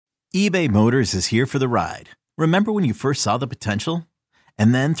eBay Motors is here for the ride. Remember when you first saw the potential?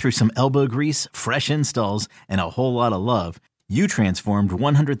 And then through some elbow grease, fresh installs, and a whole lot of love, you transformed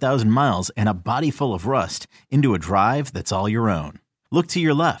 100,000 miles and a body full of rust into a drive that's all your own. Look to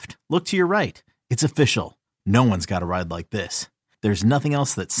your left. Look to your right. It's official. No one's got a ride like this. There's nothing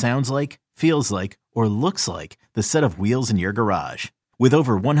else that sounds like, feels like, or looks like the set of wheels in your garage. With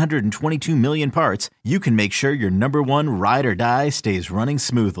over 122 million parts, you can make sure your number one ride or die stays running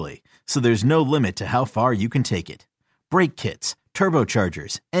smoothly. So there's no limit to how far you can take it. Brake kits,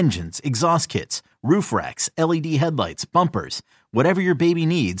 turbochargers, engines, exhaust kits, roof racks, LED headlights, bumpers, whatever your baby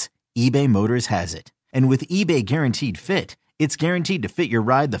needs, eBay Motors has it. And with eBay Guaranteed Fit, it's guaranteed to fit your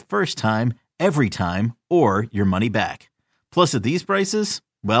ride the first time, every time, or your money back. Plus at these prices,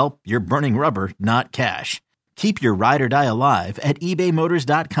 well, you're burning rubber, not cash. Keep your ride or die alive at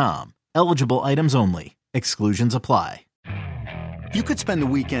ebaymotors.com. Eligible items only. Exclusions apply. You could spend the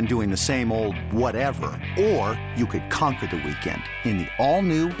weekend doing the same old whatever, or you could conquer the weekend in the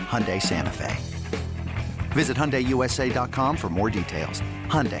all-new Hyundai Santa Fe. Visit HyundaiUSA.com for more details.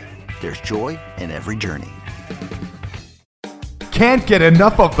 Hyundai, there's joy in every journey. Can't get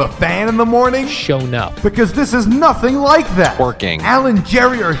enough of the Fan in the morning? Shown up. Because this is nothing like that. Working. Al and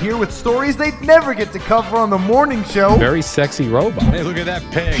Jerry are here with stories they'd never get to cover on the morning show. Very sexy robot. Hey, look at that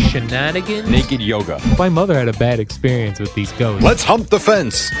pig. Shenanigans. Naked yoga. My mother had a bad experience with these ghosts. Let's hump the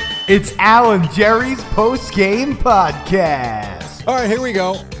fence. It's Al and Jerry's post-game podcast. All right, here we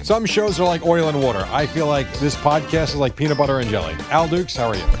go. Some shows are like oil and water. I feel like this podcast is like peanut butter and jelly. Al Dukes, how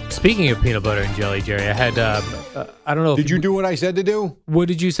are you? Speaking of peanut butter and jelly, Jerry, I had, I don't know. Did you do what I said to do? What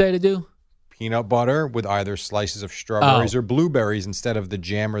did you say to do? Peanut butter with either slices of strawberries or blueberries instead of the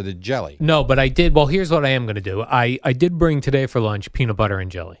jam or the jelly. No, but I did. Well, here's what I am going to do. I did bring today for lunch peanut butter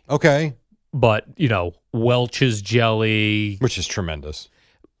and jelly. Okay. But, Welch's jelly. Which is tremendous.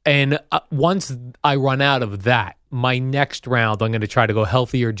 And once I run out of that, my next round, I'm going to try to go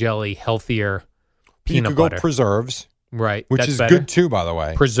healthier jelly, healthier peanut butter. You could go preserves. Right. Which that's is better. good too, by the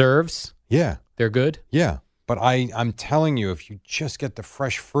way. Preserves? Yeah. They're good? Yeah. But I'm telling you, if you just get the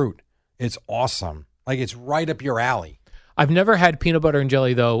fresh fruit, it's awesome. Like it's right up your alley. I've never had peanut butter and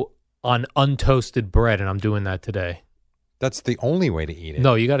jelly, though, on untoasted bread, and I'm doing that today. That's the only way to eat it.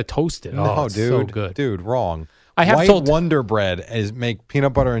 No, you got to toast it. No, it's dude. so good. Dude, wrong. I have White told Wonder Bread is make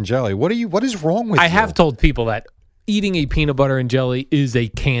peanut butter and jelly. What is wrong with you? I have told people that eating a peanut butter and jelly is a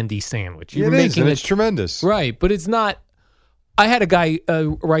candy sandwich. You're making it's tremendous. Right, but it's not. I had a guy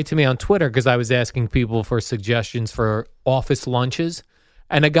write to me on Twitter because I was asking people for suggestions for office lunches,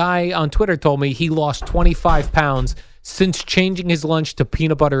 and a guy on Twitter told me he lost 25 pounds since changing his lunch to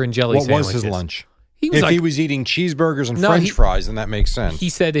peanut butter and jelly sandwiches. What was his lunch? If he was eating cheeseburgers and French fries, then that makes sense. He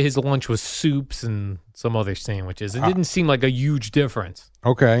said his lunch was soups and some other sandwiches. It didn't seem like a huge difference.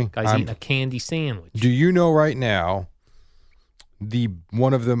 Okay. Guy's eating a candy sandwich. Do you know right now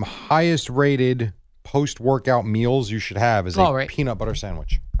one of the highest rated post-workout meals you should have is a peanut butter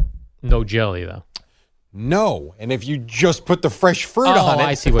sandwich? No jelly, though. No. And if you just put the fresh fruit on it.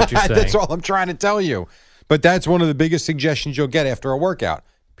 I see what you're saying. That's all I'm trying to tell you. But that's one of the biggest suggestions you'll get after a workout.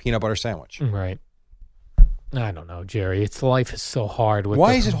 Peanut butter sandwich. Right. I don't know, Jerry. Life is so hard.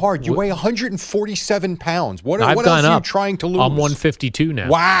 Why is it hard? You weigh 147 pounds. What I've else gone are you up. trying to lose? I'm 152 now.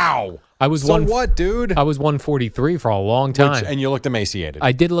 Wow. What, dude? I was 143 for a long time. And you looked emaciated.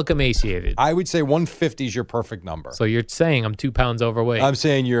 I did look emaciated. I would say 150 is your perfect number. So you're saying I'm 2 pounds overweight. I'm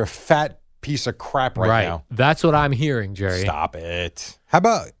saying you're a fat piece of crap right now. That's what I'm hearing, Jerry. Stop it. How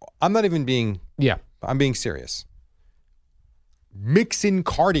about, I'm not even being, yeah, I'm being serious. Mix in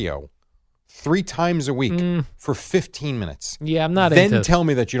cardio 3 times a week for 15 minutes. Yeah, I'm not Then tell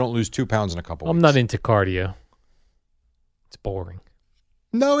me that you don't lose 2 pounds in a couple weeks. I'm not into cardio. It's boring.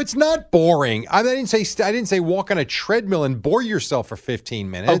 No, it's not boring. I didn't say walk on a treadmill and bore yourself for 15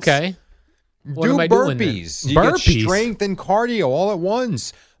 minutes. Okay. What Do am I burpees. Doing you burpees. Get strength and cardio all at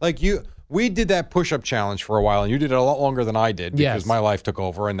once. We did that push-up challenge for a while, and you did it a lot longer than I did because my life took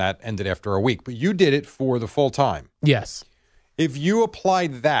over, and that ended after a week. But you did it for the full time. Yes. If you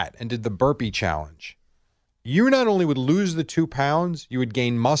applied that and did the burpee challenge, you not only would lose the 2 pounds, you would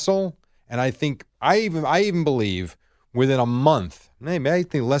gain muscle, and I even believe within a month, maybe I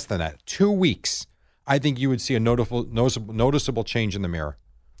think less than that, 2 weeks, I think you would see a noticeable change in the mirror.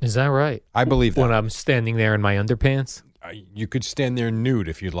 Is that right? I believe that. When I'm standing there in my underpants? You could stand there nude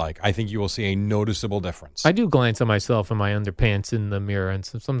if you'd like. I think you will see a noticeable difference. I do glance at myself in my underpants in the mirror, and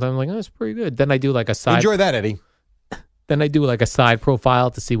sometimes I'm like, oh, that's pretty good. Then I do like a side. Enjoy that, Eddie. Then I do like a side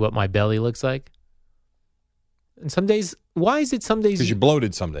profile to see what my belly looks like. And some days, why is it some days? Because you're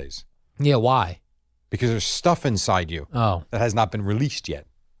bloated some days. Yeah, why? Because there's stuff inside you that has not been released yet.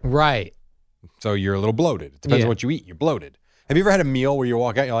 Right. So you're a little bloated. It depends Yeah. on what you eat. You're bloated. Have you ever had a meal where you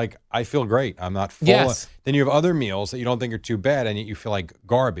walk out and you're like, I feel great. I'm not full. Yes. Then you have other meals that you don't think are too bad and yet you feel like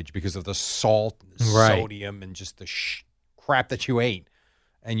garbage because of the salt, Right. sodium, and just the crap that you ate.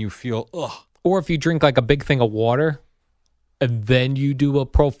 And you feel, ugh. Or if you drink like a big thing of water and then you do a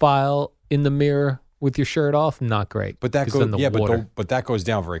profile in the mirror with your shirt off, not great. But that 'Cause goes, then the yeah, water, but that goes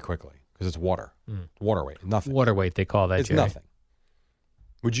down very quickly because it's water. Water weight. Nothing. water weight, they call that, It's Jerry. nothing.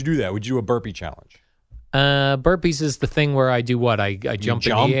 Would you do that? Would you do a burpee challenge? Burpees is the thing where I do what? I jump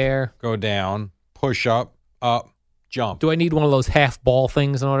in the air. Go down, push up, jump. Do I need one of those half ball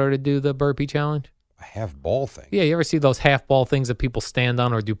things in order to do the burpee challenge? A half ball thing. Yeah, you ever see those half ball things that people stand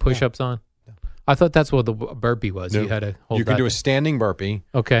on or do push-ups on? I thought that's what the burpee was. No. You had to hold You can that do a thing. standing burpee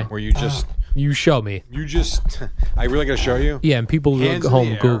Okay. where you just, You show me. I really got to show you? Yeah, and people Hands go in home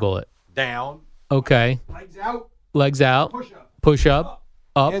the and air. Google it. Down, Okay. legs out, Legs out. Push up.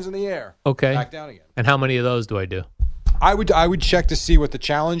 Up. hands in the air. Okay. Back down again. And how many of those do I do? I would check to see what the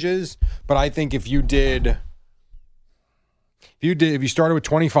challenge is, but I think if you started with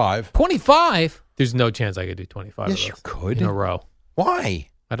 25, 25? There's no chance I could do 25 Yes, of you those could. in a row. why?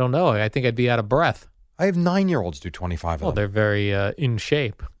 I don't know. I think I'd be out of breath. I have 9-year-olds do 25 of Well, them. they're very in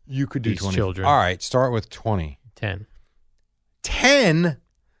shape. You could do these 20. children. All right, start with 20. 10. 10?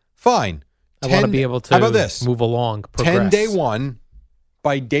 Fine. I want to be able to How about this? move along, 10 progress. day one.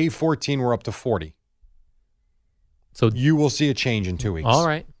 By day 14, we're up to 40. So, You will see a change in 2 weeks. all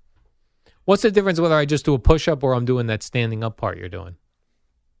right. What's the difference whether I just do a push-up or I'm doing that standing up part you're doing?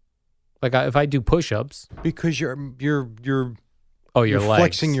 Like if I do push-ups, Because you're oh, your legs.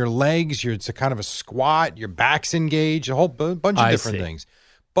 flexing your legs. It's a kind of a squat. Your back's engaged. A whole bunch of I different see. things.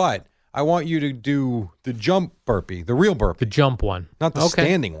 But I want you to do the jump burpee, the real burpee, The jump one. not the Okay.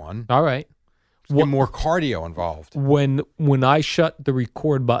 standing one. All right. Get more cardio involved. When I shut the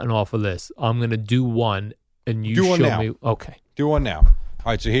record button off of this, I'm going to do one and you Do one show now. me. Okay. Do one now.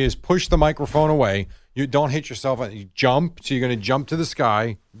 All right, so here's push the microphone away. You don't hit yourself. You jump. So you're going to jump to the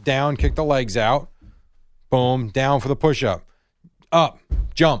sky, down, kick the legs out. Boom, down for the push up. Up,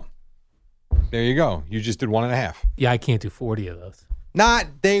 jump. There you go. You just did 1.5. Yeah, I can't do 40 of those.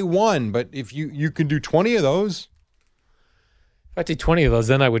 Not day one, but if you can do 20 of those, If I did 20 of those,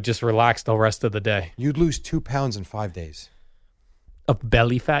 then I would just relax the rest of the day. you'd lose 2 pounds in 5 days. Of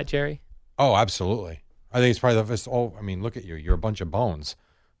belly fat, Jerry? Oh, absolutely. I think it's probably the first. Oh, I mean, look at you. You're a bunch of bones.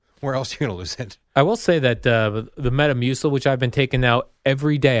 Where else are you going to lose it? I will say that the Metamucil, which I've been taking now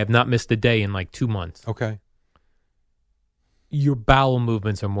every day, I've not missed a day in like 2 months. Okay. Your bowel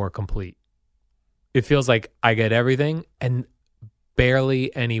movements are more complete. It feels like I get everything and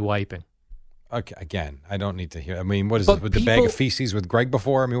barely any wiping. Okay. Again, I don't need to hear. I mean, what is But this with the bag people- of feces with Greg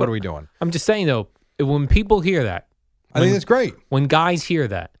before? I mean, what are we doing? I'm just saying, though, when people hear that, I think that's great. when guys hear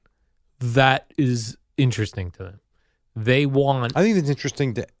that, that is interesting to them. They want, I think it's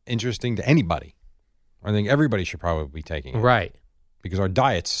interesting to anybody. I think everybody should probably be taking it right, because our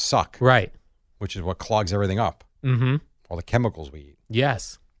diets suck, right. which is what clogs everything up. Mm-hmm. All the chemicals we eat,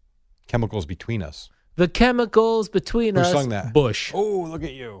 Yes. chemicals between us. The chemicals between Who us. sung that? Bush. Oh, look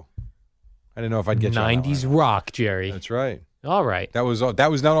at you! I didn't know if I'd get you on that 90s one. rock, Jerry. That's right. All right. That was not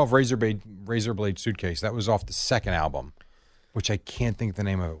off Razorblade Suitcase. That was off the second album, which I can't think the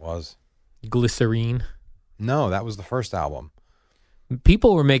name of it was. Glycerine. No, that was the first album.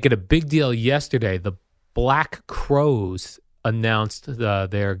 People were making a big deal yesterday. The Black Crowes announced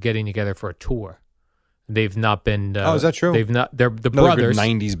they're getting together for a tour. They've not been. Oh, is that true? They've not. They're the Another brothers. good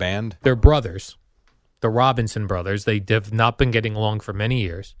 '90s band, They're brothers. The Robinson brothers. They have not been getting along for many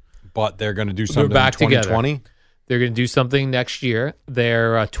years. but they're going to do They're something back in together. 2020. They're going to do something next year.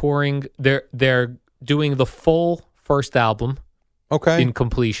 They're touring. They're doing the full first album Okay. in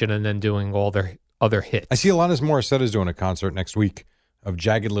completion, and then doing all their other hits. I see Alanis Morissette is doing a concert next week of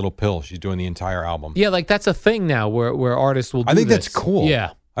Jagged Little Pill. She's doing the entire album. Yeah, like that's a thing now where artists will do I think this. that's cool.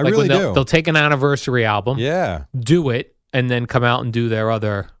 Yeah. I Like really when they'll do. They'll take an anniversary album, Yeah. do it, and then come out and do their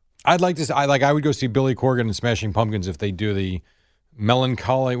other. I'd like to. I would go see Billy Corgan and Smashing Pumpkins if they do the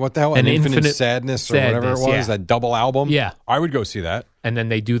Melancholy. What the hell? An Infinite Infinite Sadness or whatever it Sadness, was. yeah. That double album. Yeah. I would go see that. And then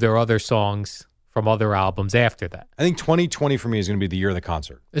they do their other songs from other albums after that. I think 2020 for me is going to be the year of the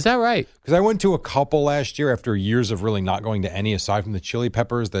concert. Is that right? Because I went to a couple last year after years of really not going to any aside from the Chili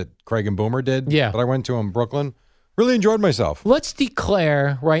Peppers that Craig and Boomer did. Yeah. But I went to in Brooklyn. Really enjoyed myself. Let's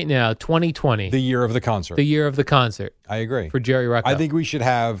declare right now 2020 The year of the concert. the year of the concert I agree. for Jerry Recco. I think we should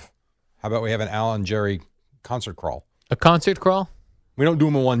have, how about we have an Al and Jerry concert crawl? a concert crawl. We don't do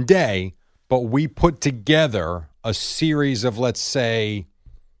them in one day, but we put together a series of, let's say,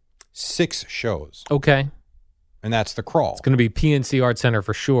 6 shows. Okay. and that's the Crawl. It's going to be PNC Art Center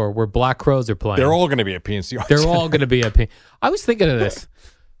for sure, where Black Crows are playing. They're all going to be at PNC Arts. They're all going to be at PNC. I was thinking of this.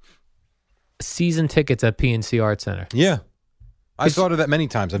 Season tickets at PNC Art Center. Yeah. I've thought of that many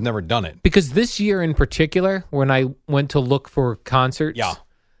times. I've never done it. Because this year in particular, when I went to look for concerts, Yeah.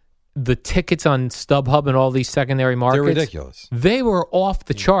 the tickets on StubHub and all these secondary markets, They're ridiculous. They were off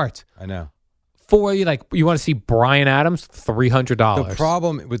the charts. I know. For you, like, you want to see Bryan Adams, $300. The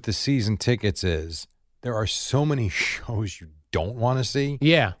problem with the season tickets is there are so many shows you don't want to see.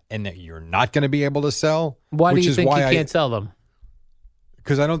 Yeah. And that you're not going to be able to sell. Why do which you is think why you can't sell them?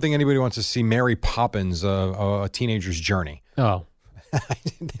 Because I don't think anybody wants to see Mary Poppins, a teenager's journey. Oh.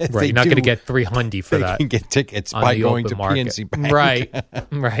 If Right, they you're not going to do, get $300 for they that. can get tickets on by the going open to market. PNC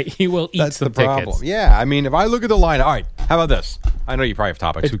Bank. Right. You will eat That's some the problem. tickets. Yeah, I mean, if I look at the line, all right, how about this? I know you probably have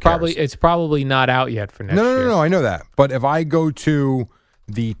topics. Who cares? It's probably not out yet for next year. No, I know that. But if I go to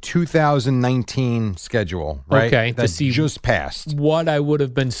the 2019 schedule, right, Okay, to that see just passed. What I would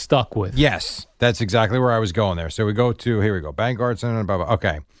have been stuck with. Yes, that's exactly where I was going there. So we go to, here we go, Bank Arts Center, blah, blah.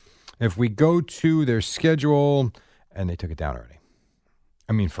 Okay. If we go to their schedule, and they took it down already.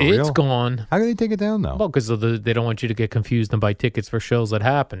 I mean, for real? It's gone. How can they take it down, though? Well, because they don't want you to get confused and buy tickets for shows that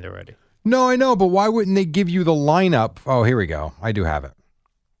happened already. No, I know, but why wouldn't they give you the lineup? Oh, here we go. I do have it.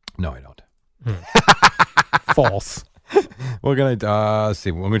 No, I don't. False. We're going to, let's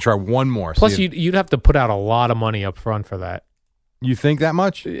see. We're going to try one more. Plus, See you'd have to put out a lot of money up front for that. you think that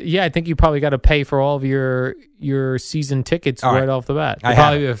much? Yeah, I think you probably got to pay for all of your season tickets All right right. off the bat. I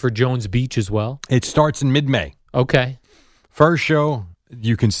have Probably for Jones Beach as well. It starts in mid-May. Okay. First show,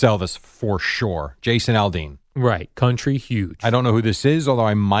 you can sell this for sure. Jason Aldean. Right. Country, huge. I don't know who this is, although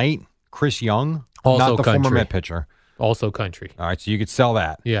I might. Chris Young, Also not the former country. Met pitcher. Also country. All right, so you could sell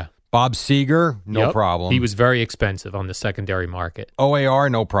that. Yeah. Bob Seger, no Yep. problem. He was very expensive on the secondary market. OAR,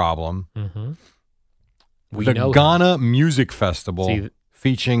 no problem. Mm-hmm. We The know him. Ghana Music Festival See,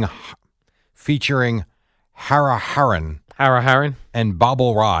 featuring Hara Haran Hara Haran, and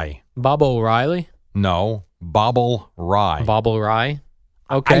Bobble Rye. Bob O'Reilly, No, Bobble Rye. Bob O'Reilly.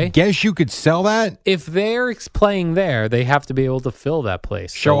 I Okay. guess you could sell that. If they're playing there, they have to be able to fill that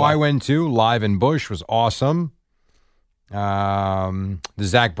place. Show So, I went to, Live in Bush, was awesome. The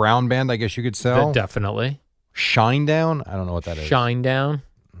Zach Brown Band, I guess you could sell. definitely. Shinedown? I don't know what that is. Shine Down,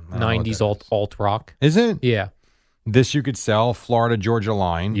 I don't know what 90s that alt rock. Is it? Yeah. This you could sell. Florida Georgia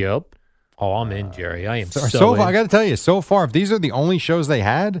Line. Yep. Oh, I'm in, Jerry. I am so, So far, I in. got to tell you, so far, if these are the only shows they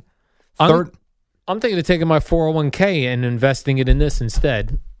had, I'm thinking of taking my 401k and investing it in this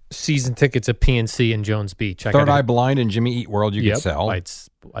instead. Season tickets at PNC and Jones Beach. Third Eye Blind and Jimmy Eat World you Yep. could sell.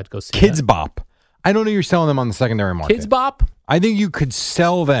 I'd go see Kids that. Bop. I don't know you're selling them on the secondary market. Kids Bop? I think you could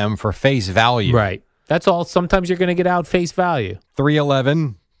sell them for face value. Right. That's all. Sometimes you're going to get out face value.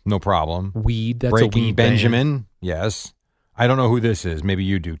 311, no problem. Weed. That's a Breaking weed band. Benjamin, yes. I don't know who this is. Maybe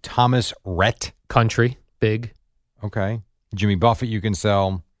you do. Thomas Rhett, Country. Big. okay. Jimmy Buffett you can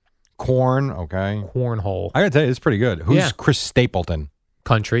sell. Corn, okay. Cornhole. I got to tell you, it's pretty good. Who's Yeah. Chris Stapleton?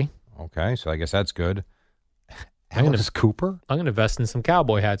 Country. Okay, so I guess that's good. I'm gonna- Alice Cooper? I'm going to invest in some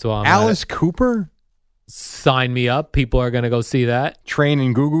cowboy hats while I'm at Alice Cooper? it. Sign me up. People are going to go see that. Train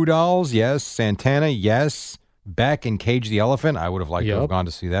and Goo Goo Dolls, yes. Santana, yes. Beck and Cage the Elephant. I would have liked to have Yep. gone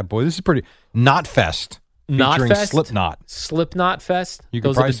to see that. Boy, this is pretty. Knot Fest. Knot featuring Fest? Slipknot. Slipknot Fest. You could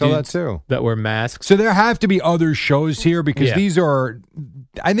Those are probably the sell that dudes too. that wear masks. So there have to be other shows here because Yeah. these are,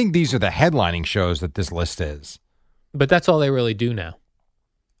 I think these are the headlining shows that this list is. But that's all they really do now.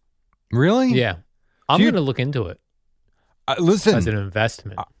 Really? Yeah. I'm Do you- going to look into it Listen, as an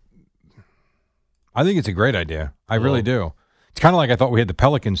investment. I think it's a great idea. I really do. It's kind of like I thought we had the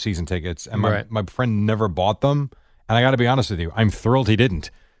Pelican season tickets, and my, Right. my friend never bought them. And I got to be honest with you, I'm thrilled he didn't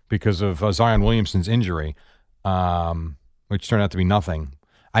because of Zion Williamson's injury, which turned out to be nothing.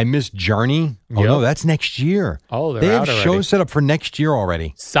 I missed Journey. Oh, Yep. no, that's next year. Oh, they're They have out already. shows set up for next year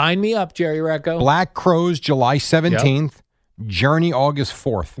already. Sign me up, Jerry Recco. Black Crows, July 17th. Journey, August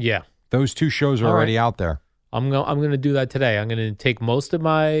 4th. Yeah. Those two shows are All already right. out there. I'm going to do that today. I'm going to take most of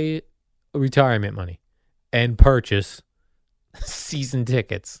my retirement money and purchase season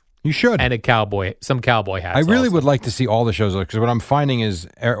tickets You should. and some cowboy hats. I really also. would like to see all the shows because what I'm finding is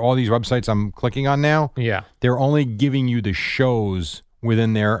all these websites I'm clicking on now, Yeah. they're only giving you the shows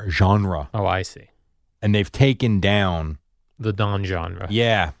within their genre, Oh, I see. and they've taken down. The Don genre.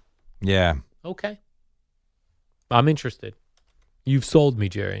 Yeah. Okay. I'm interested. You've sold me,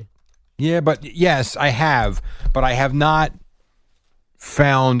 Jerry. Yeah, but yes, I have, but I have not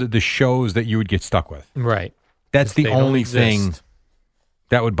found the shows that you would get stuck with. Right. That's the They don't only thing exist.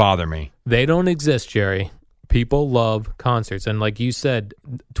 that would bother me. They don't exist, Jerry. People love concerts. And like you said,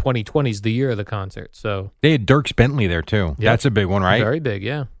 2020 is the year of the concert. So They had Dierks Bentley there, too. Yep. That's a big one, right? very big,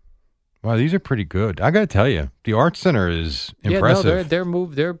 yeah. Wow, these are pretty good. I got to tell you, the Art Center is impressive. Yeah, no,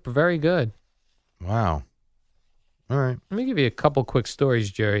 they're very good. Wow. All right. Let me give you a couple quick stories,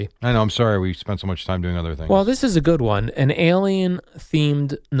 Jerry. I know. I'm sorry we spent so much time doing other things. Well, this is a good one. An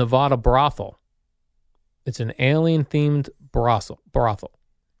alien-themed Nevada brothel. It's an alien-themed brothel.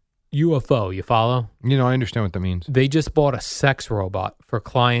 UFO, you follow? I understand what that means. They just bought a sex robot for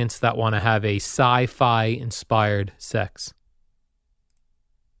clients that want to have a sci-fi inspired sex.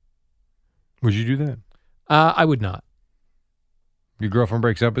 Would you do that? I would not. Your girlfriend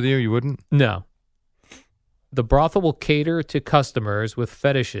breaks up with you? You wouldn't? No. The brothel will cater to customers with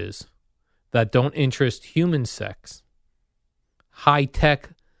fetishes that don't interest human sex. High-tech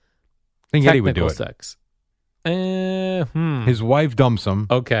I think Eddie would do technical it. sex. His wife dumps him.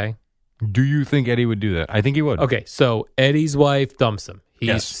 Okay. Do you think Eddie would do that? I think he would. Okay, so Eddie's wife dumps him. He's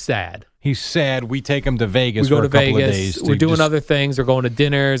Yes. sad. He's sad. We take him to Vegas We go for to a couple Vegas. of days. We're to doing just- other things. We're going to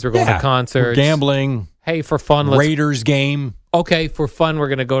dinners. We're going Yeah, to concerts. we're gambling. Hey, for fun, let's Raiders game. okay, for fun, we're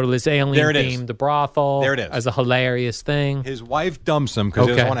going to go to this There it is. alien-themed brothel. There it is. As a hilarious thing. His wife dumps him because he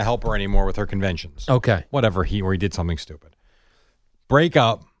doesn't Okay. want to help her anymore with her conventions. Okay. Whatever, he did something stupid. Break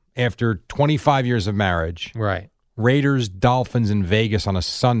up after 25 years of marriage. Right. Raiders, Dolphins in Vegas on a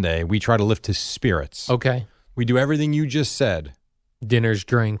Sunday. We try to lift his spirits. Okay. We do everything you just said. Dinners,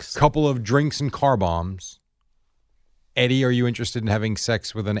 drinks. Couple of drinks and car bombs. Eddie, are you interested in having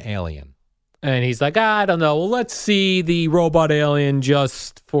sex with an alien? And he's like, I don't know. Well, let's see the robot alien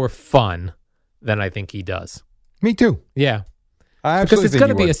just for fun. Then I think he does. Me too. Yeah. I Because absolutely it's think going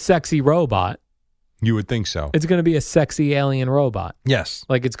to you be would. a sexy robot. You would think so. It's going to be a sexy alien robot. Yes.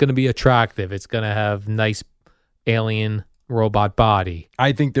 Like it's going to be attractive. It's going to have nice alien robot body.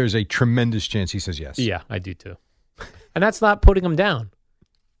 I think there's a tremendous chance he says yes. Yeah, I do too. And that's not putting him down.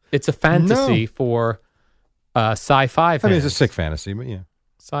 It's a fantasy for sci-fi fans. I mean, it's a sick fantasy, but yeah.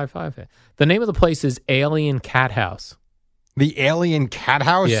 Sci-fi fan. The name of the place is Alien Cat House. The Alien Cat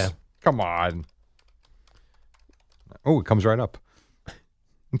House? Yeah. Come on. Oh, it comes right up.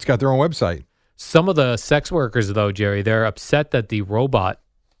 It's got their own website. Some of the sex workers, though, Jerry, they're upset that the robot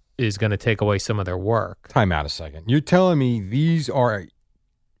is going to take away some of their work. Time out a second. You're telling me these are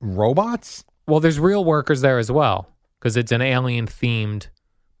robots? Well, there's real workers there as well because it's an alien-themed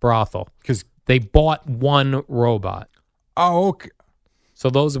brothel. Because, They bought one robot. oh, okay. So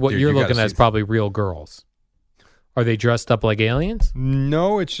those what Dude, you're you gotta looking at is see- probably real girls. Are they dressed up like aliens?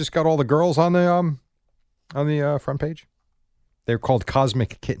 No, it's just got all the girls on the front page. They're called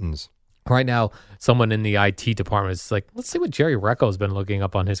Cosmic Kittens. Right now, someone in the IT department is like, let's see what Jerry Recco's been looking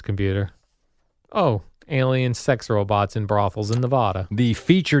up on his computer. Oh, alien sex robots in brothels in Nevada. The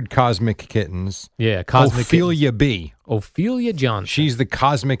featured Cosmic Kittens, Yeah, Cosmic Ophelia B. Ophelia Johnson. She's the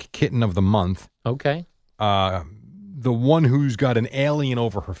Cosmic Kitten of the month. Okay. The one who's got an alien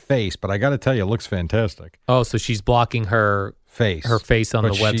over her face, but I got to tell you, it looks fantastic. Oh, so she's blocking her Face. on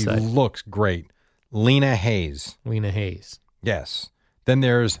But the website. She looks great. Lena Hayes. Lena Hayes. Yes. Then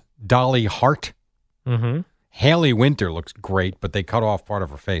there's Dolly Hart. Mm-hmm. Haley Winter looks great, but they cut off part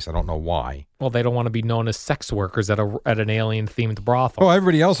of her face. I don't know why. Well, they don't want to be known as sex workers at an alien-themed brothel. Oh,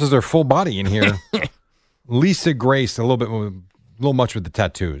 everybody else has their full body in here. Lisa Grace, a little much with the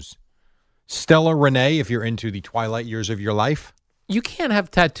tattoos. Stella Renee, if you're into the twilight years of your life. You can't have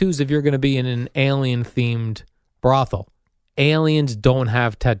tattoos if you're going to be in an alien-themed brothel. Aliens don't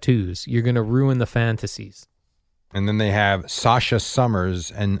have tattoos. You're going to ruin the fantasies. And then they have Sasha Summers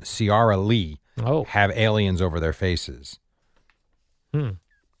and Ciara Lee Oh, have aliens over their faces. Hmm.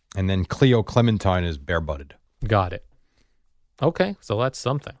 And then Cleo Clementine is bare-butted. Got it. Okay, so that's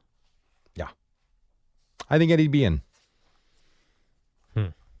something. Yeah. I think Eddie'd be in.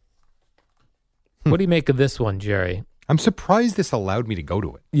 What do you make of this one, Jerry? I'm surprised this allowed me to go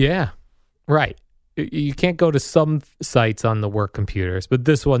to it. Yeah, right. You can't go to some sites on the work computers, but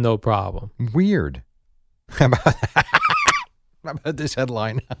this one, no problem. Weird. How about this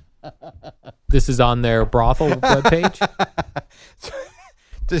headline? This is on their brothel webpage?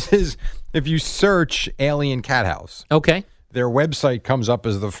 This is, if you search Alien Cat House, Okay. their website comes up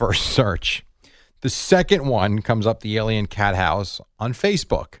as the first search. The second one comes up the Alien Cat House on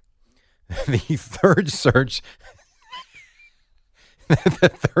Facebook. The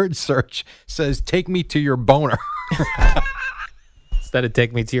third search, says, "Take me to your boner." Instead of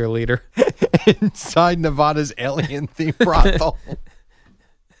take me to your leader. Inside Nevada's alien themed brothel.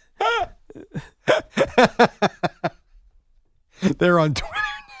 They're on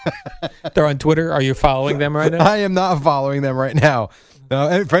Twitter. They're on Twitter. Are you following them right now? I am not following them right now.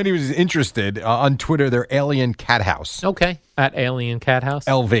 For anyone who's interested, on Twitter, they're Alien Cat House. Okay. At Alien Cat House.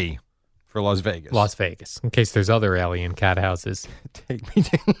 LV for Las Vegas. Las Vegas. In case there's other alien cat houses. Take me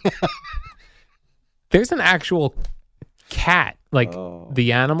There's an actual cat, like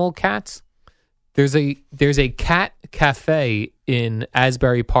the animal cats. There's a cat cafe in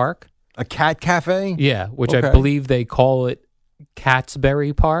Asbury Park. A cat cafe? Yeah, which Okay. I believe they call it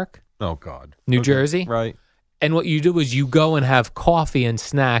Catsbury Park, Oh, God. New Okay. Jersey. Right. And what you do is you go and have coffee and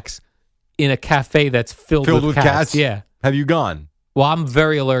snacks in a cafe that's filled with cats. Yeah. Have you gone? Well, I'm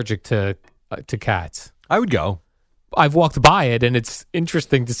very allergic to cats. I would go. I've walked by it, and it's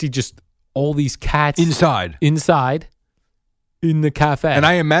interesting to see just all these cats Inside. inside in the cafe. And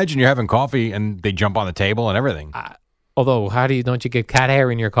I imagine you're having coffee and they jump on the table and everything. Although, don't you get cat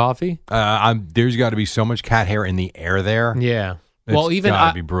hair in your coffee? There's got to be so much cat hair in the air there. Yeah. It's Well, even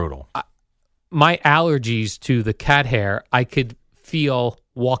gotta be brutal. my allergies to the cat hair, I could feel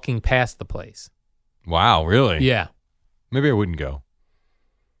walking past the place. Wow, really? Yeah. Maybe I wouldn't go.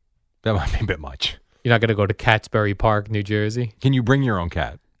 That might be a bit much. You're not going to go to Catsbury Park, New Jersey? Can you bring your own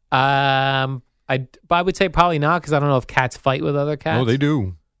cat? I would say probably not, because I don't know if cats fight with other cats. Oh, they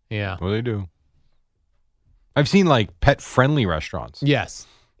do. Yeah. Oh, they do. I've seen like pet-friendly restaurants. Yes.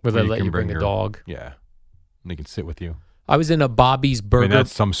 Where they Where you let can you bring bring a your- dog. Yeah. And they can sit with you. I was in a Bobby's I Burger. mean,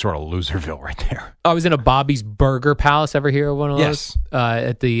 that's some sort of Loserville right there. I was in a Bobby's Burger Palace. Ever hear of one of Yes. those?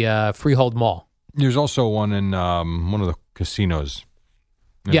 At the Freehold Mall. There's also one in one of the casinos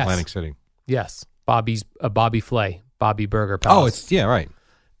in Yes. Atlantic City. Yes. Bobby Flay. Bobby Burger Palace. Yeah, right.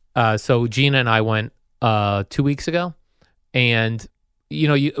 So Gina and I went 2 weeks ago, and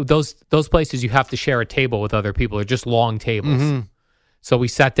those places you have to share a table with other people. They're just long tables. Mhm. So we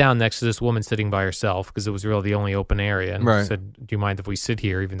sat down next to this woman sitting by herself because it was really the only open area, and Right. said, "Do you mind if we sit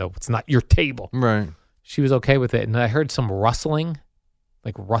here, even though it's not your table?" Right. She was okay with it, and I heard some rustling,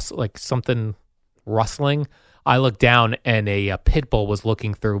 like something rustling. I looked down, and a pit bull was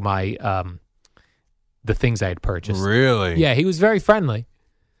looking through my the things I had purchased. Really? Yeah, he was very friendly.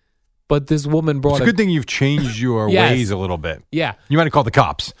 But this woman brought It's a good thing you've changed your Yes. ways a little bit. Yeah, You might have called the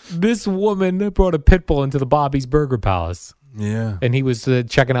cops. this woman brought a pit bull into the Bobby's Burger Palace, Yeah. and he was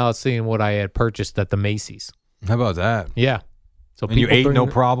checking out, seeing what I had purchased at the Macy's. How about that? Yeah. So And you people ate bring- no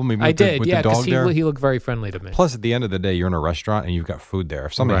problem even I with did, with yeah, the dog there? he looked very friendly to me. Plus, at the end of the day, you're in a restaurant and you've got food there.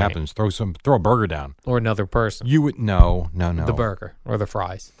 If something Right. happens, throw a burger down. Or another person. You would no. The burger or the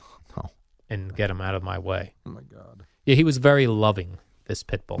fries. No. And get him out of my way. Oh my God. Yeah, he was very loving, this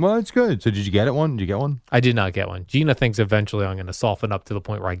pit bull. Well, it's good. So, did you get it one? Did you get one? I did not get one. Gina thinks eventually I'm going to soften up to the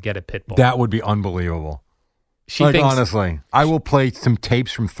point where I get a pit bull. That would be unbelievable. She like, thinks honestly, I will play some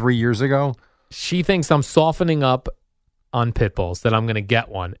tapes from 3 years ago. she thinks I'm softening up on pit bulls, that I'm going to get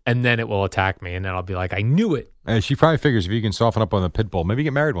one, and then it will attack me, and then I'll be like, I knew it. She probably figures if you can soften up on the pit bull, maybe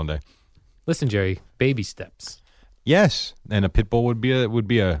get married one day. Listen, Jerry, baby steps. Yes, and a pit bull would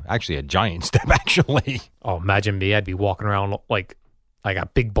be actually a giant step. Actually, Oh, imagine me. I'd be walking around like I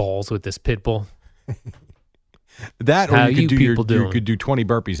got big balls with this pit bull. that How or you you could people you doing? could do 20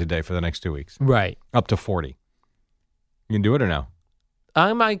 burpees a day for the next 2 weeks, Right. up to 40. You can do it or no?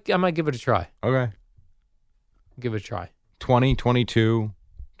 I might give it a try. Okay. Give it a try. 20, 22,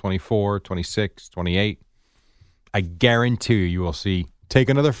 24, 26, 28. I guarantee you will see. Take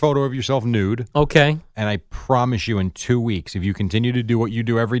another photo of yourself nude, Okay. and I promise you in 2 weeks, if you continue to do what you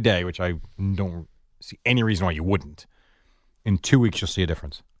do every day, which I don't see any reason why you wouldn't, in 2 weeks you'll see a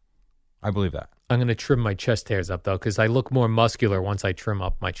difference. I believe that. I'm going to trim my chest hairs up, though, because I look more muscular once I trim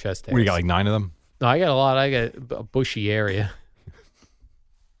up my chest hairs. What, you got like 9 of them? No, I got a lot. I got a bushy area.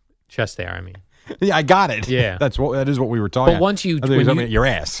 Chest hair, I mean. Yeah, I got it. Yeah. that is what we were talking But about. once you- I thought when was talking you- about your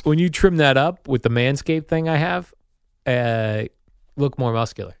ass. When you trim that up with the Manscaped thing I have, look more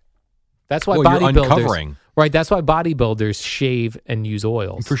muscular. That's why Well, you're bodybuilders, uncovering. right? That's why bodybuilders shave and use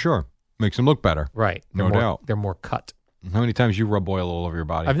oils. For sure. Makes them look better. Right. No They're more, doubt. They're more cut. How many times you rub oil all over your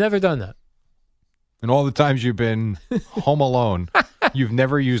body? I've never done that. And all the times you've been home alone, you've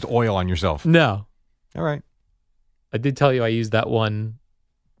never used oil on yourself. No. All right. I did tell you I used that one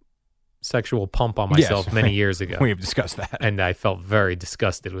sexual pump on myself Yes. many years ago. We have discussed that. And I felt very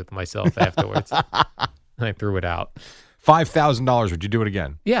disgusted with myself afterwards. And I threw it out. $5,000. Would you do it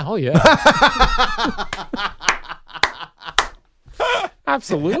again? Yeah, oh yeah.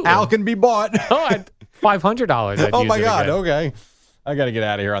 Absolutely. Al can be bought. $500. I'd Oh use my it God. again. Okay. I got to get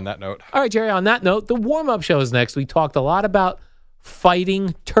out of here on that note. All right, Jerry, on that note, the warm-up show is next. We talked a lot about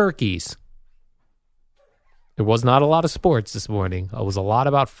fighting turkeys. There was not a lot of sports this morning. It was a lot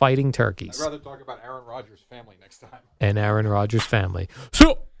about fighting turkeys. I'd rather talk about Aaron Rodgers' family next time. And Aaron Rodgers' family.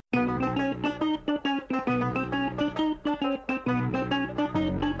 So,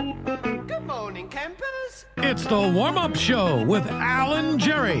 the warm-up show with Alan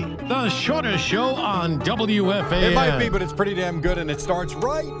Jerry, the shortest show on WFAN. It might be, but it's pretty damn good, and it starts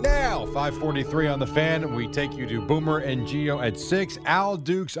right now. 5:43 on the Fan. We take you to Boomer and Geo at 6. Al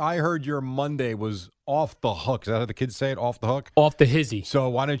Dukes, I heard your Monday was off the hook. Is that how the kids say it? Off the hook? Off the hizzy. So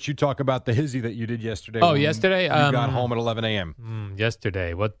why don't you talk about the hizzy that you did yesterday? Oh, when yesterday? You got home at 11 a.m.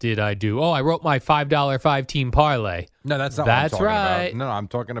 Yesterday, what did I do? Oh, I wrote my $5 5-team parlay. No, that's not That's what I'm talking right. about. No, I'm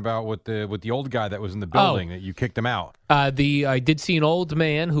talking about with the old guy that was in the building that you kicked him out. I did see an old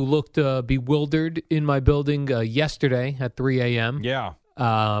man who looked bewildered in my building yesterday at 3 a.m. Yeah.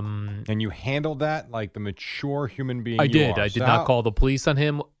 And you handled that like the mature human being I you did. are. I did not call the police on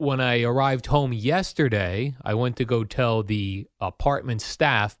him. When I arrived home yesterday, I went to go tell the apartment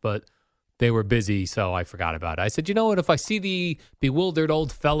staff, but they were busy, so I forgot about it. I said, you know what? If I see the bewildered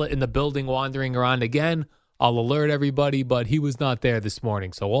old fella in the building wandering around again, I'll alert everybody, but he was not there this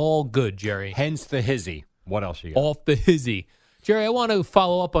morning, so all good, Jerry. Hence the hizzy. What else you got? Off the hizzy. Jerry, I want to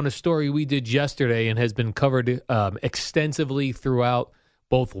follow up on a story we did yesterday and has been covered extensively throughout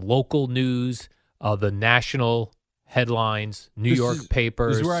both local news, the national headlines, New York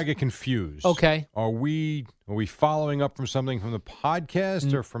papers. This is where I get confused. Okay. Are we following up from something from the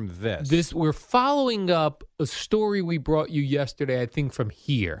podcast or from this? We're following up a story we brought you yesterday, I think, from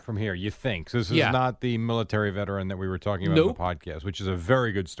here. From here, you think. So this is Yeah. not the military veteran that we were talking about Nope. in the podcast, which is a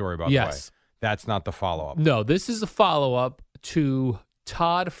very good story, by the way. Yes. That's not the follow-up. No, this is a follow-up to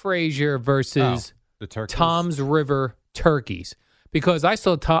Todd Frazier versus The turkeys? Tom's River turkeys. Because I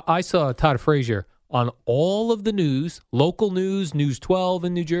saw Todd Frazier on all of the news, local news, News 12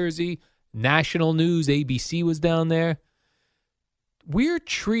 in New Jersey, national news, ABC was down there. We're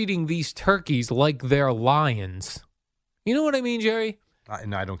treating these turkeys like they're lions. You know what I mean, Jerry?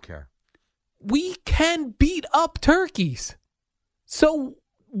 No, I don't care. We can beat up turkeys. So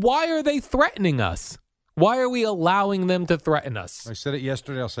why are they threatening us? Why are we allowing them to threaten us? I said it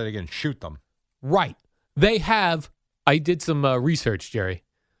yesterday. I'll say it again. Shoot them. Right. They have, I did some research, Jerry.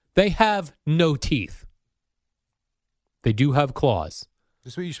 They have no teeth. They do have claws.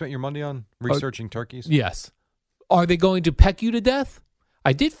 This is what you spent your Monday on? Researching turkeys? Yes. Are they going to peck you to death?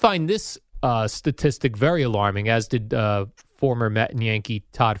 I did find this statistic very alarming, as did former Met and Yankee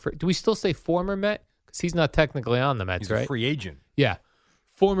Todd Frazier. Do we still say former Met? Because he's not technically on the Mets, He's right? a free agent. Yeah.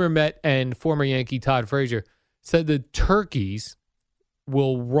 Former Met and former Yankee Todd Frazier said the turkeys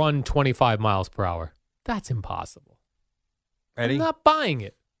will run 25 miles per hour. That's impossible. Eddie? I'm not buying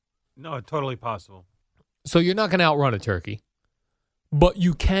it. No, totally possible. So you're not going to outrun a turkey, but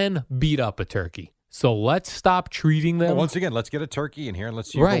you can beat up a turkey. So let's stop treating them. Well, once again, let's get a turkey in here and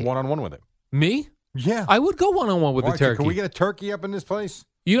let's see you Right. go one-on-one with it. Me? Yeah. I would go one-on-one with Why a don't you- turkey. Can we get a turkey up in this place?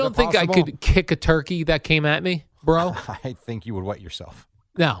 You Is don't that think I possible? could kick a turkey that came at me, bro? I think you would wet yourself.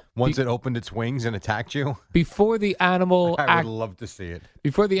 Now, Once it opened its wings and attacked you, before the animal I would love to see it.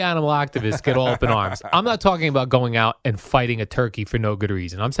 before the animal activists get all up in arms, I'm not talking about going out and fighting a turkey for no good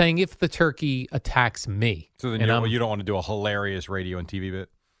reason. I'm saying if the turkey attacks me, So then and you don't want to do a hilarious radio and TV bit?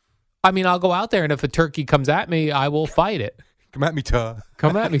 I mean, I'll go out there, and if a turkey comes at me, I will fight it. Come at me, tuh.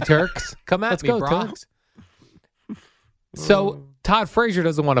 Come at me, Turks. Come at Let's me, go, bro. Turks. So Todd Frazier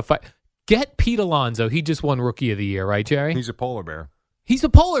doesn't want to fight. Get Pete Alonso. He just won Rookie of the Year, right, Jerry? He's a polar bear. He's a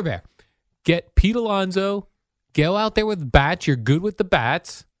polar bear. Get Pete Alonso. Go out there with bats. You're good with the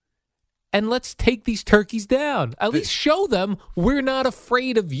bats. And let's take these turkeys down. At least show them we're not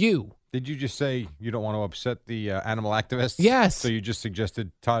afraid of you. Did you just say you don't want to upset the animal activists? Yes. So you just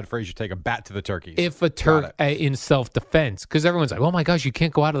suggested Todd Frazier take a bat to the turkeys. If a Got it. in self-defense, because everyone's like, oh my gosh, you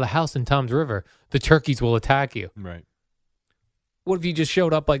can't go out of the house in Tom's River. The turkeys will attack you. Right. What if you just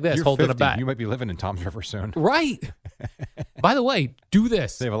showed up like this, You're holding 50. a bat? You might be living in Tom's River soon. Right. By the way, do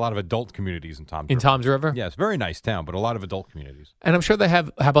this They have a lot of adult communities in Tom's in River. Tom's River. Yeah, it's a very nice town, but a lot of adult communities. And I'm sure they have,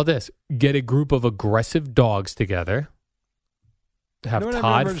 how about this? Get a group of aggressive dogs together. Have You know what I've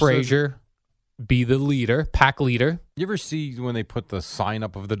Todd never understood? Frazier be the leader, pack leader, You ever see when they put the sign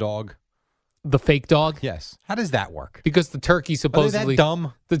up of the dog? the fake dog. Yes. How does that work? Because the turkey Are they supposedly. that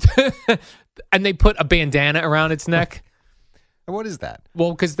dumb? And they put a bandana around its neck. What is that?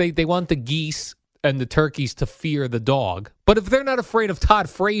 Well, because they want the geese and the turkeys to fear the dog. But if they're not afraid of Todd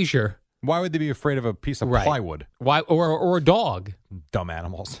Frazier, Why would they be afraid of a piece of Right. plywood? why or a dog? Dumb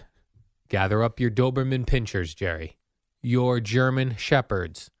animals. Gather up your Doberman Pinschers, Jerry. Your German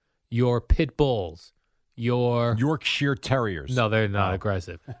Shepherds. Your Pit Bulls. Your Yorkshire Terriers. no, they're not Oh.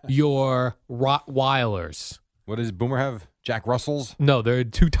 aggressive. Your Rottweilers. What does Boomer have? Jack Russells? No, they're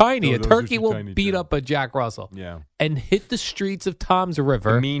too tiny. No, A those are turkey too will tiny, beat too. up a Jack Russell Yeah. and hit the streets of Tom's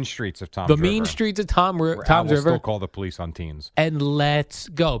River. The mean streets of Tom's The River. mean streets of Tom's Where River. will still call the police on teens. And let's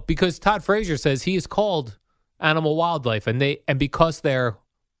go. Because Todd Frazier says he has called animal wildlife, and because they're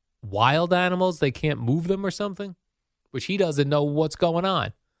wild animals, they can't move them or something, which he doesn't know what's going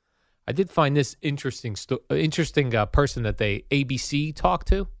on. I did find this interesting person that ABC talked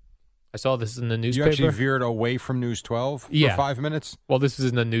to. I saw this in the newspaper. You actually veered away from News 12 for Yeah. 5 minutes? Well, this is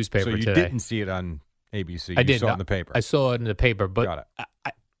in the newspaper So you today. didn't see it on ABC. I You did. saw it in the paper. I saw it in the paper, Got but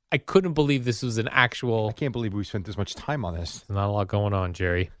it. I couldn't believe this was an actual. I can't believe we spent this much time on this. There's not a lot going on,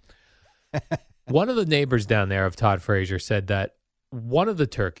 Jerry. One of the neighbors down there of Todd Frazier said that one of the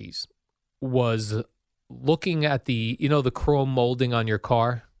turkeys was looking at the chrome molding on your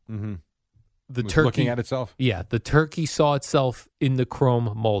car. Mm-hmm. The Was turkey looking at itself, Yeah, the turkey saw itself in the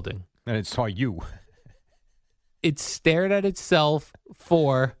chrome molding. and it saw you. It stared at itself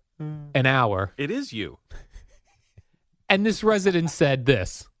for an hour, It is you. and this resident said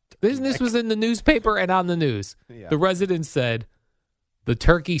this. This was in the newspaper and on the news. Yeah. The resident said the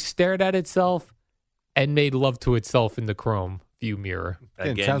turkey stared at itself and made love to itself in the chrome view mirror.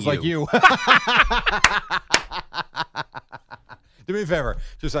 Again, Again, sounds like you. Do me a favor,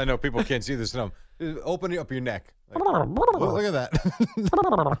 just so I know people can't see this film. Open up your neck. Like, look at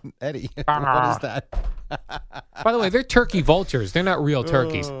that, Eddie. What is that? By the way, they're turkey vultures. They're not real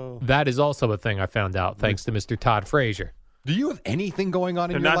turkeys. That is also a thing I found out thanks to Mr. Todd Frazier. Do you have anything going on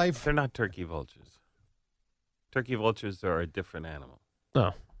in your life? They're not turkey vultures. Turkey vultures are a different animal.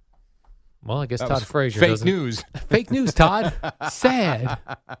 Oh. Well, I guess That Todd was Frazier fake doesn't. news. Fake news, Todd. Sad.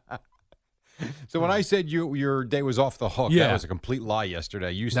 So when I said your day was off the hook, Yeah. that was a complete lie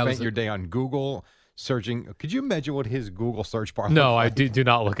yesterday. You That spent was your day on Google searching. Could you imagine what his Google search bar No, I looked like? do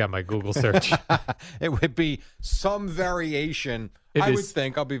not look at my Google search. It would be some variation. It I would is-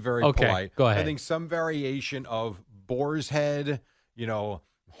 think, I'll be very Okay, polite. go ahead. I think some variation of boar's head,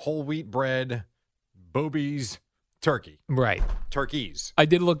 whole wheat bread, boobies, turkey. Right. Turkeys. I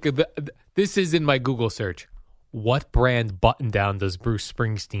did look at this is in my Google search. What brand button down does Bruce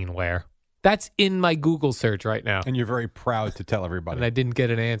Springsteen wear? That's in my Google search right now. And you're very proud to tell everybody. And I didn't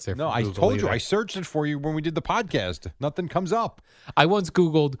get an answer. No, from I Google told you. either. I searched it for you when we did the podcast. Nothing comes up. I once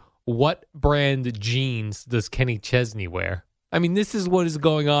Googled what brand jeans does Kenny Chesney wear? I mean, this is what is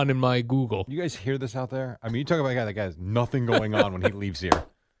going on in my Google. You guys hear this out there? I mean, you talk about a guy that has nothing going on when he leaves here.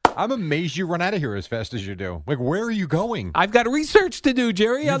 I'm amazed you run out of here as fast as you do. Like, where are you going? I've got research to do,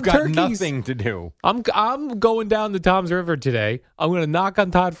 Jerry. You've on got turkeys. nothing to do. I'm going down the Tom's River today. I'm going to knock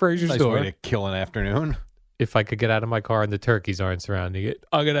on Todd Frazier's Nice door. way to kill an afternoon. If I could get out of my car and the turkeys aren't surrounding it,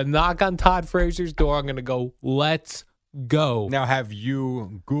 I'm going to knock on Todd Frazier's door. I'm going to go, let's go. Now, have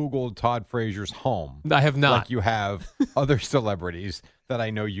you Googled Todd Frazier's home? I have not. Like you have other celebrities that I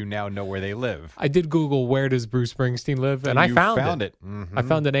know you now know where they live. I did Google where does Bruce Springsteen live, and I you found it. Mhm. I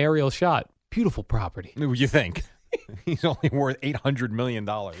found an aerial shot. Beautiful property. You think? He's only worth $800 million.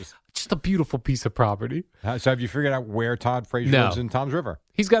 Just a beautiful piece of property. So have you figured out where Todd Frazier No. lives in Tom's River?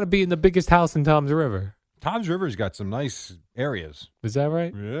 He's got to be in the biggest house in Tom's River. Tom's River's got some nice areas. Is that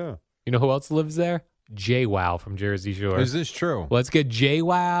right? Yeah. You know who else lives there? JWoww from Jersey Shore. Is this true? Let's get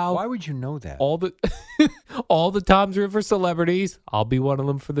JWoww. Why would you know that? All the all the Tom's River celebrities. I'll be one of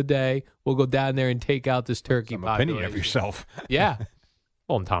them for the day. We'll go down there and take out this turkey Some opinion of population. yourself. Yeah.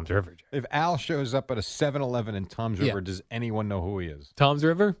 Well, in Tom's River. Jerry. If Al shows up at a 7-Eleven in Tom's Yeah. River, does anyone know who he is? Tom's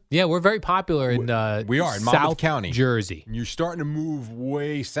River? Yeah, we're very popular in We are in South Monmouth County. Jersey. You're starting to move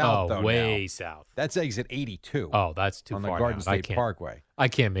way south, though, way now. south. That's exit 82 Oh, that's too on far the Garden down. I State can't. Parkway. I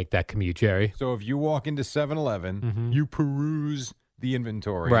can't make that commute, Jerry. So if you walk into 7-Eleven, Mhm. you peruse the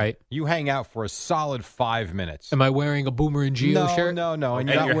inventory. Right. You hang out for a solid 5 minutes. Am I wearing a Boomer and Geo shirt? No. And And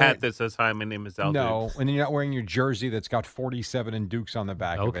you're not your wearing, hat that says, "Hi, my name is Al." No, and you're not wearing your jersey that's got 47 and Dukes on the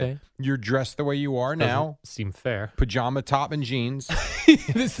back of Okay. it. You're dressed the way you are Doesn't now. seem fair. Pajama top and jeans.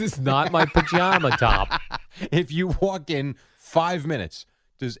 This is not my pajama top. If you walk in 5 minutes,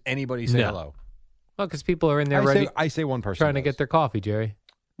 does anybody say No. hello? Well, because people are in there I ready, say, I say one person trying to does. get their coffee, Jerry.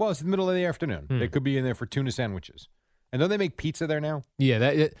 Well, it's the middle of the afternoon. Hmm. They could be in there for tuna sandwiches. And don't they make pizza there now?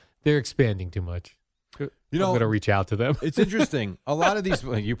 Yeah, they're expanding too much. You I'm know, going to reach out to them. it's interesting. A lot of these,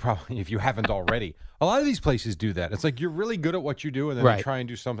 you probably, if you haven't already, a lot of these places do that. It's like you're really good at what you do, and then Right. they try and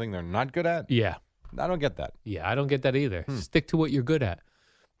do something they're not good at. Yeah. I don't get that. Yeah, I don't get that either. Stick to what you're good at.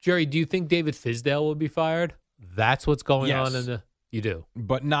 Jerry, do you think David Fisdale will be fired? That's what's going Yes. on in the... You do?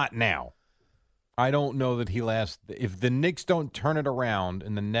 But not now. I don't know that he lasts. If the Knicks don't turn it around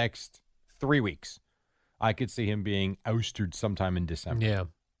in the next 3 weeks, I could see him being ousted sometime in December. Yeah.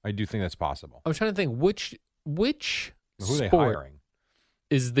 I do think that's possible. I was trying to think which Who are they sport hiring?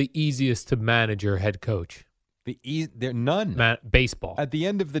 is the easiest to manage your head coach? They're none. Baseball. At the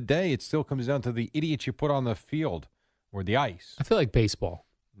end of the day, it still comes down to the idiots you put on the field or the ice. I feel like baseball.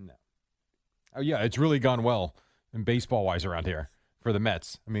 No. Oh, yeah, it's really gone well in baseball-wise around here for the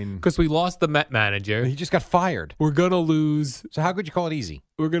Mets. I mean, Because we lost the Met manager. he just got fired. We're going to lose. So how could you call it easy?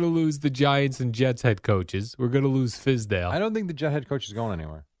 We're going to lose the Giants and Jets head coaches. We're going to lose Fizdale. I don't think the Jet head coach is going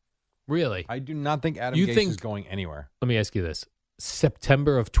anywhere. Really? I do not think Adam You Gase think- is going anywhere. Let me ask you this.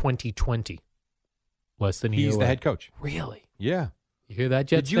 September of 2020. Less than a year He's the away. head coach. Really? Yeah. You hear that,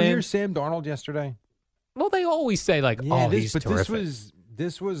 Jets Did you fan? hear Sam Darnold yesterday? Well, they always say, like, he's terrific.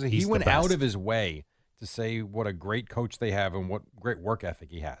 This was he He's the went out best. of his way to say what a great coach they have and what great work ethic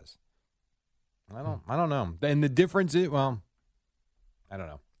he has. I don't know. And the difference is, well, I don't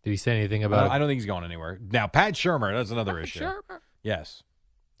know. Did he say anything about I don't think he's going anywhere. Now, Pat Shurmur, that's another issue. Sure. Yes.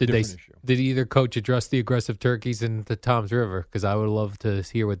 Did Different issue. Did either coach address the aggressive turkeys in the Toms River? Because I would love to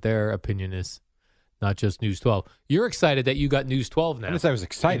hear what their opinion is, not just News 12. You're excited that you got News 12 now. I didn't say I was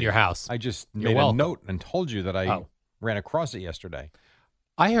excited. in your house. I just You're made welcome. a note and told you that I Oh. ran across it yesterday.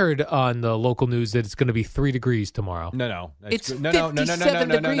 I heard on the local news that it's going to be 3 degrees tomorrow. No. It's no. 57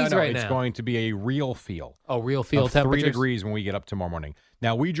 degrees right It's now. going to be a real feel. Oh, real field of 3 temperatures? degrees when we get up tomorrow morning.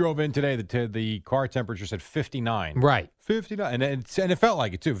 Now, we drove in today. The car temperature said 59. Right. 59. And it felt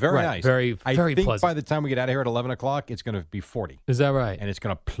like it, too. Very Right. nice. Very I very think pleasant. by the time we get out of here at 11 o'clock, it's going to be 40. Is that right? And it's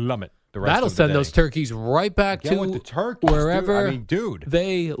going to plummet the rest That'll of the send day. those turkeys right back Get to with the turkeys, dude. wherever I mean, dude.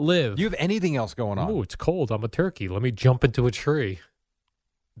 they live. Do you have anything else going on? Oh, it's cold. I'm a turkey. Let me jump into a tree.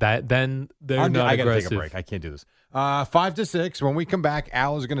 Then they're I not got to aggressive. take a break. I can't do this. 5 to 6. When we come back,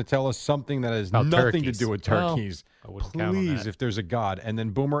 Al is going to tell us something that has About nothing turkeys. to do with Well, turkeys. I wouldn't count on Please, that. if there's a God. And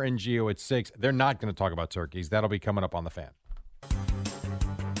then Boomer and Gio at 6. They're not going to talk about turkeys. That'll be coming up on the Fan.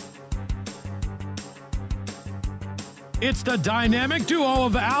 It's the dynamic duo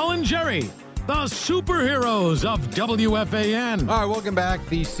of Al and Jerry, the superheroes of WFAN. All right, welcome back.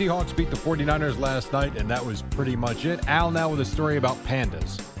 The Seahawks beat the 49ers last night, and that was pretty much it. Al now with a story about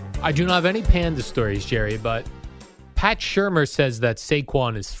pandas. I do not have any panda stories, Jerry, but Pat Shurmur says that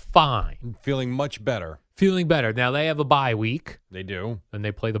Saquon is fine, Feeling much better. feeling better. Now, they have a bye week, They do. and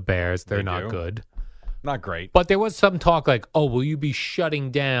they play the Bears. They're They not do. good. Not great. But there was some talk like, oh, will you be shutting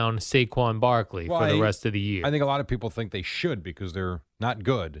down Saquon Barkley Well, for the rest of the year? I think a lot of people think they should because they're not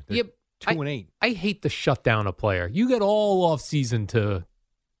good. They're Yep. 2-8. I hate to shut down a player. You get all off season to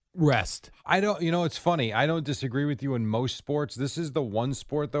rest. It's funny. I don't disagree with you in most sports. This is the one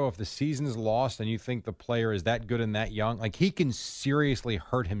sport, though, if the season is lost and you think the player is that good and that young, like he can seriously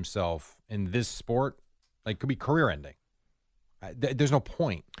hurt himself in this sport. Like, could be career ending. There's no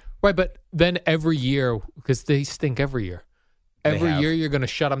point. Right, but then every year, because they stink every year, They every have. year you're going to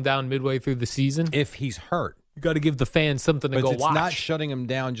shut them down midway through the season. If he's hurt. You got to give the fans something to But go it's watch. not shutting him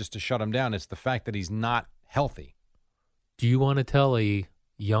down just to shut him down. It's the fact that he's not healthy. Do you want to tell a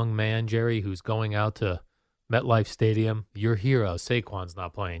young man, Jerry, who's going out to MetLife Stadium, your hero, Saquon's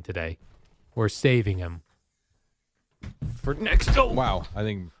not playing today. We're saving him for next Wow. I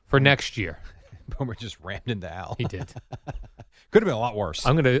think for next year. Boomer just rammed into Al. He did. Could have been a lot worse.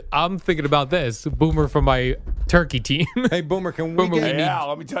 I'm thinking about this. Boomer from my turkey team. Hey, Boomer, can we Boomer, get we Hey, need- Al,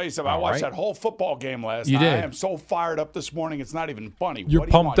 let me tell you something. I All watched right. that whole football game last You night. did. I am so fired up this morning, it's not even funny. You're what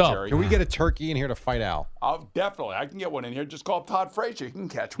do pumped you want, up. Jerry? Can we get a turkey in here to fight Al? Definitely. I can get one in here. Just call up Todd Frazier. You can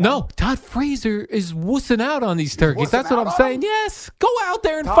catch one. No, Todd Frazier is wussing out on these turkeys. wussing That's what out I'm on saying. them? Yes, go out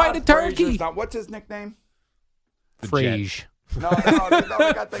there and Todd fight a turkey. Frazier's not- what's his nickname? Frage. No, we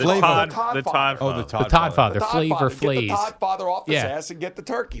got the Todd Father. Father. Oh, the The Todd Father. The Todd Flavor Father. Get the Flays. Todd Father off his Yeah. ass and get the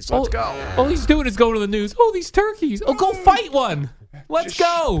turkeys. Let's go. All he's doing is going to the news. Oh, these turkeys. Oh, go fight one. Let's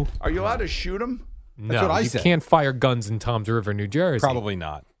go. Are you allowed to shoot him? No, what I you said. can't fire guns in Toms River, New Jersey. Probably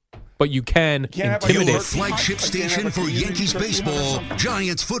not. But you can Can't have a intimidate. Your flagship station for Yankees baseball,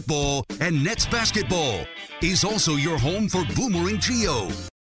 Giants football, and Nets basketball is also your home for Boomer and Gio